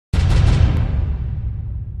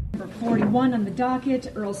number 41 on the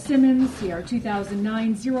docket, Earl Simmons, CR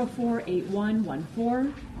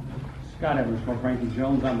 2009-048114. Scott Evans for Frankie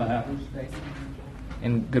Jones on behalf of the state.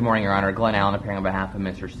 And good morning, Your Honor. Glenn Allen appearing on behalf of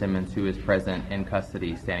Mr. Simmons, who is present in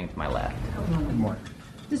custody, standing to my left. Good morning.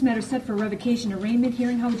 This matter is set for revocation arraignment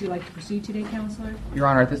hearing. How would you like to proceed today, Counselor? Your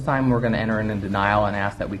Honor, at this time we're going to enter in denial and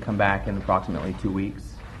ask that we come back in approximately 2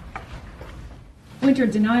 weeks. Winter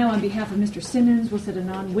denial on behalf of Mr. Simmons. We'll set a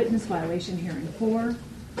non-witness violation hearing for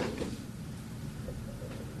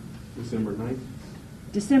December 9th.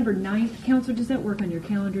 December 9th. Counselor, does that work on your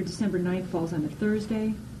calendar? December 9th falls on a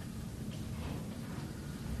Thursday.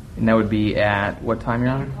 And that would be at what time,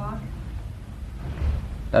 Your Honor? 8 o'clock.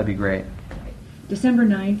 That would be great. December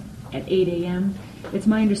 9th at 8 a.m. It's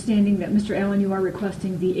my understanding that, Mr. Allen, you are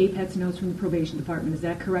requesting the APETS notes from the Probation Department. Is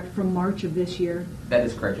that correct, from March of this year? That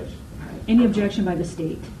is correct, Judge. Any objection by the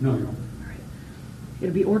state? No, Your Honor. All right.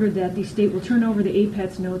 It'll be ordered that the state will turn over the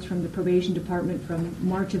APETS notes from the Probation Department from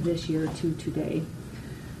March of this year to today.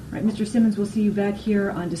 All right, Mr. Simmons, we'll see you back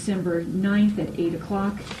here on December 9th at 8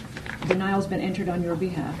 o'clock. Denial's been entered on your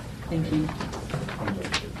behalf. Thank you.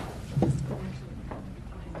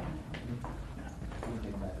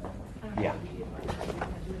 Yeah.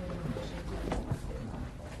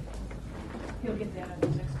 He'll get that on the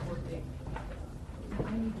next court date.